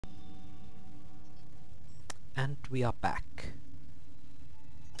And we are back.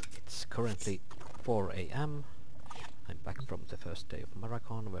 It's currently 4 AM. I'm back from the first day of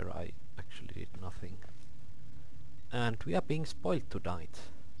marathon where I actually did nothing. And we are being spoiled tonight.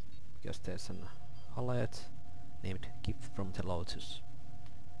 Because there's an alert named Gift from the Lotus.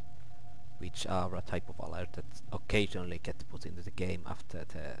 Which are a type of alert that occasionally get put into the game after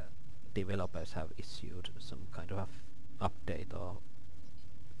the developers have issued some kind of update or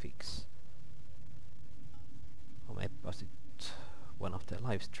fix. Or maybe was it one of their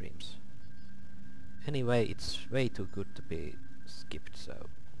live streams. Anyway, it's way too good to be skipped, so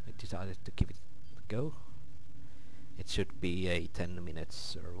I decided to give it a go. It should be a 10 minutes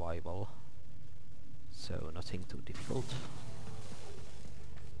survival, so nothing too difficult.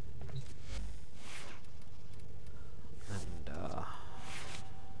 And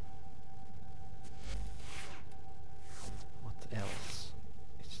what else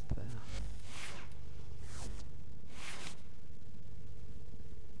is there?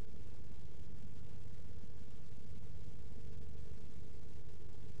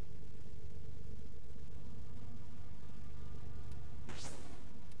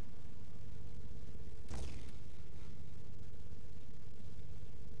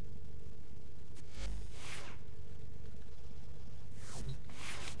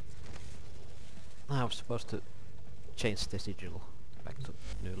 I was supposed to change the sigil back to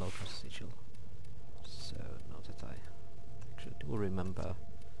new Lotus sigil. So now that I actually do remember,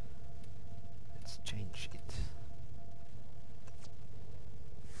 let's change it.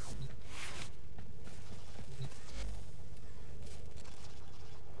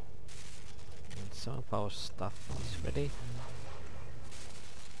 And some of our stuff is ready,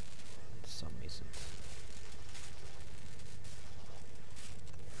 and some isn't.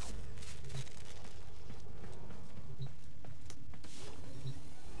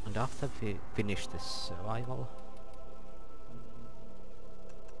 And after we finish this survival,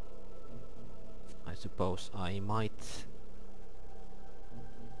 I suppose I might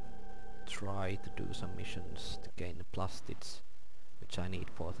try to do some missions to gain the plastids, which I need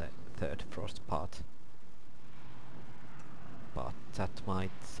for the third frost part. But that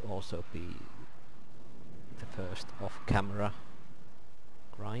might also be the first off-camera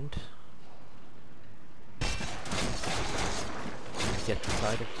grind. Yet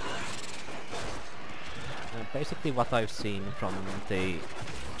decided. Basically what I've seen from the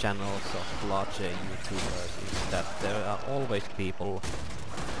channels of larger YouTubers is that there are always people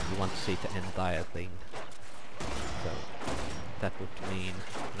who want to see the entire thing. So that would mean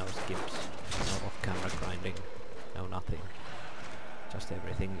no skips, no off-camera grinding, no nothing. Just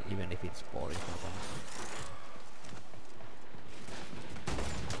everything, even if it's boring for them.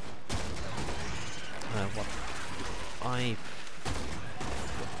 What I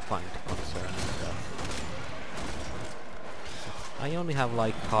find concerning that I only have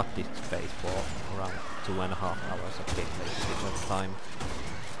like hard disk space for around 2.5 hours of gameplay at a time,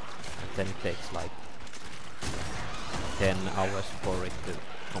 and then it takes like 10 hours for it to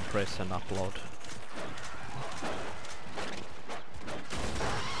compress and upload.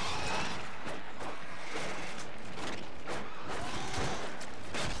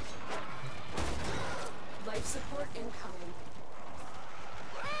 Life support incoming.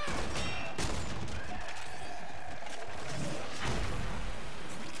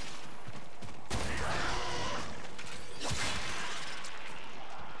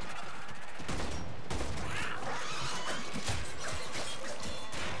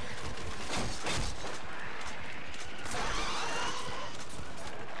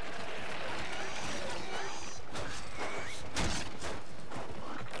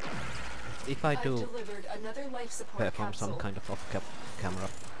 If I do perform some capsule. kind of off-camera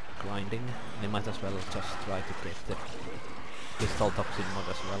grinding, I might as well just try to get the pistol toxin mod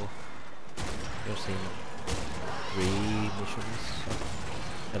as well. You've seen 3 missions of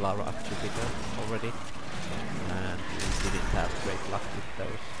Elara Attributor already, and we didn't have great luck with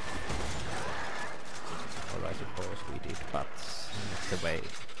those. Or I suppose we did, but not the way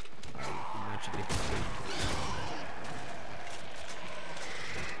I imagined it to be.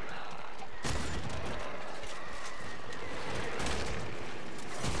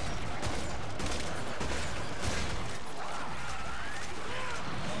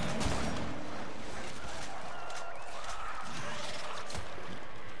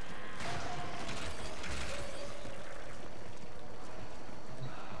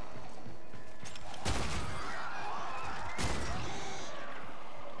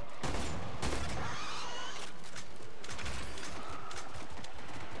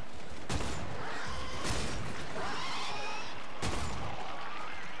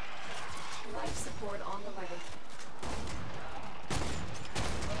 Life support on the way.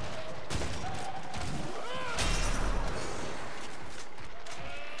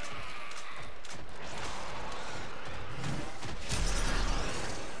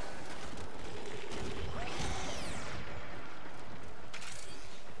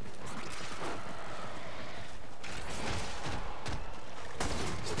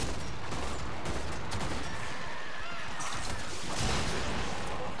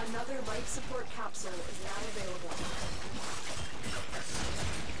 Another life support capsule is now available.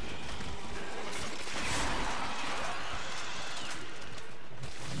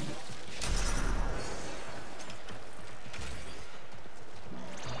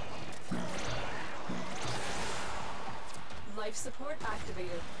 Life support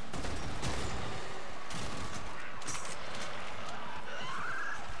activated.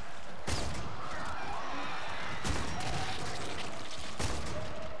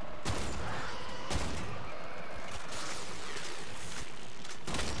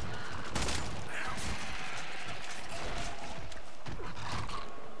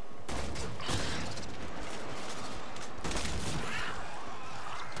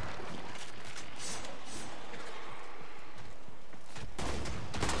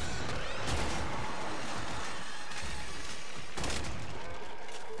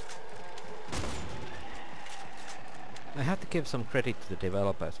 I have to give some credit to the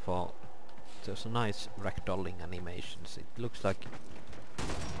developers for those nice ragdolling animations. It looks like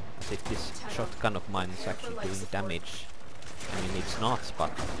as if this shotgun of mine is actually doing damage. I mean it's not,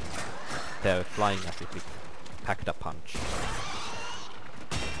 but they're flying as if it packed a punch.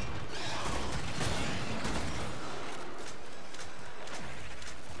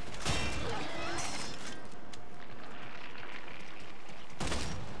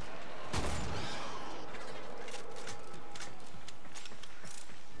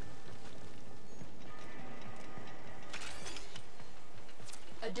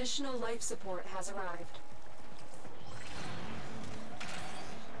 Additional life support has arrived.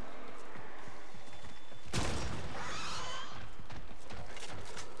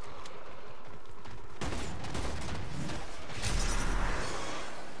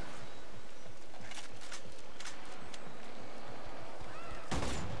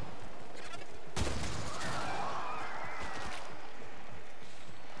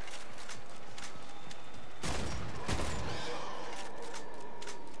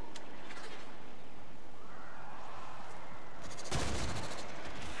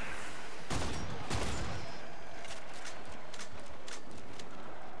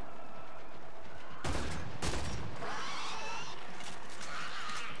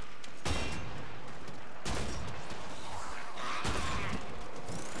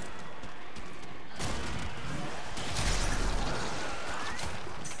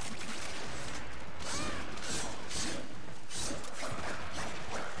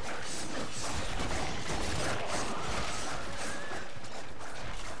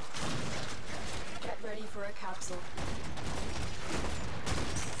 For a capsule.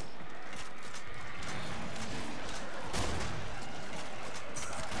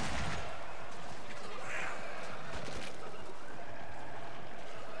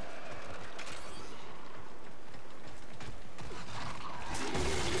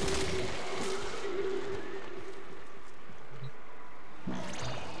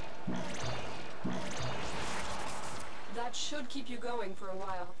 That should keep you going for a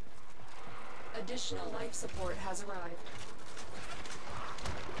while. Additional life support has arrived.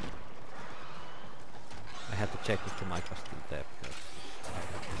 I had to check if the mic was still there because I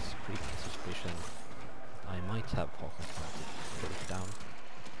have this creepy suspicion I might have forgotten to put it down.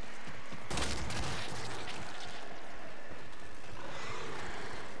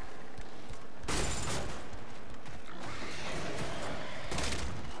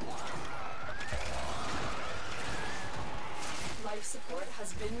 Life support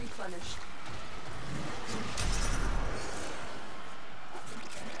has been replenished.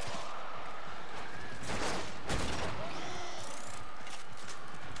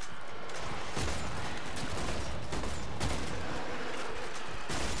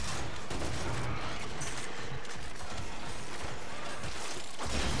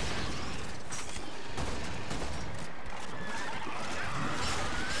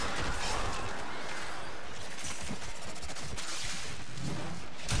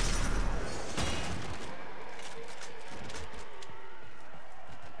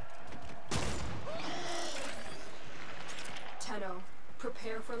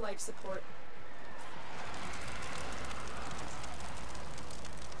 Prepare for life support.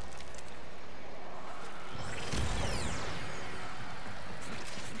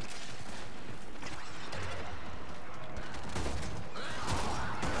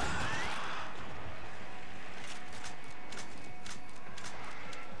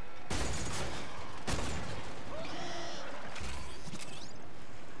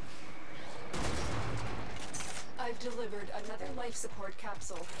 I've delivered another life support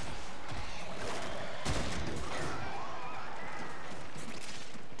capsule.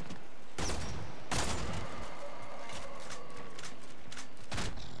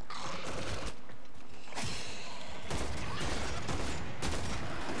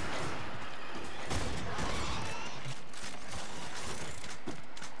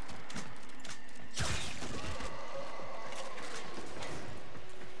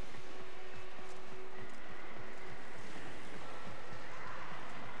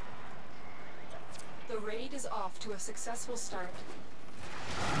 The raid is off to a successful start.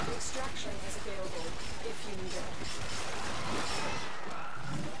 Extraction is available if you need it.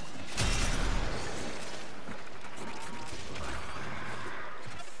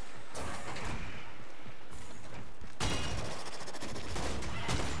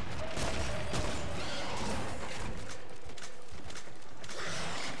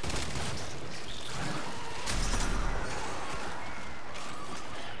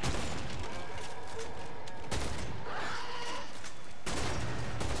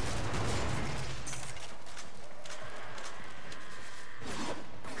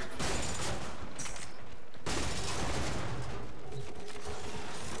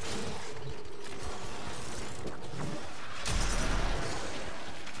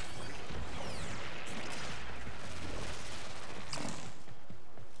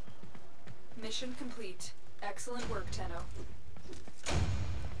 Mission complete. Excellent work, Tenno.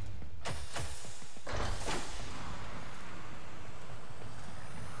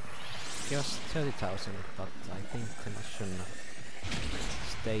 Just 30,000, but I think the mission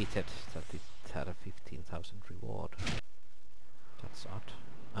stated that it had a 15,000 reward. That's odd.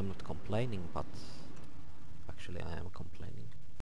 I'm not complaining, but actually I am complaining.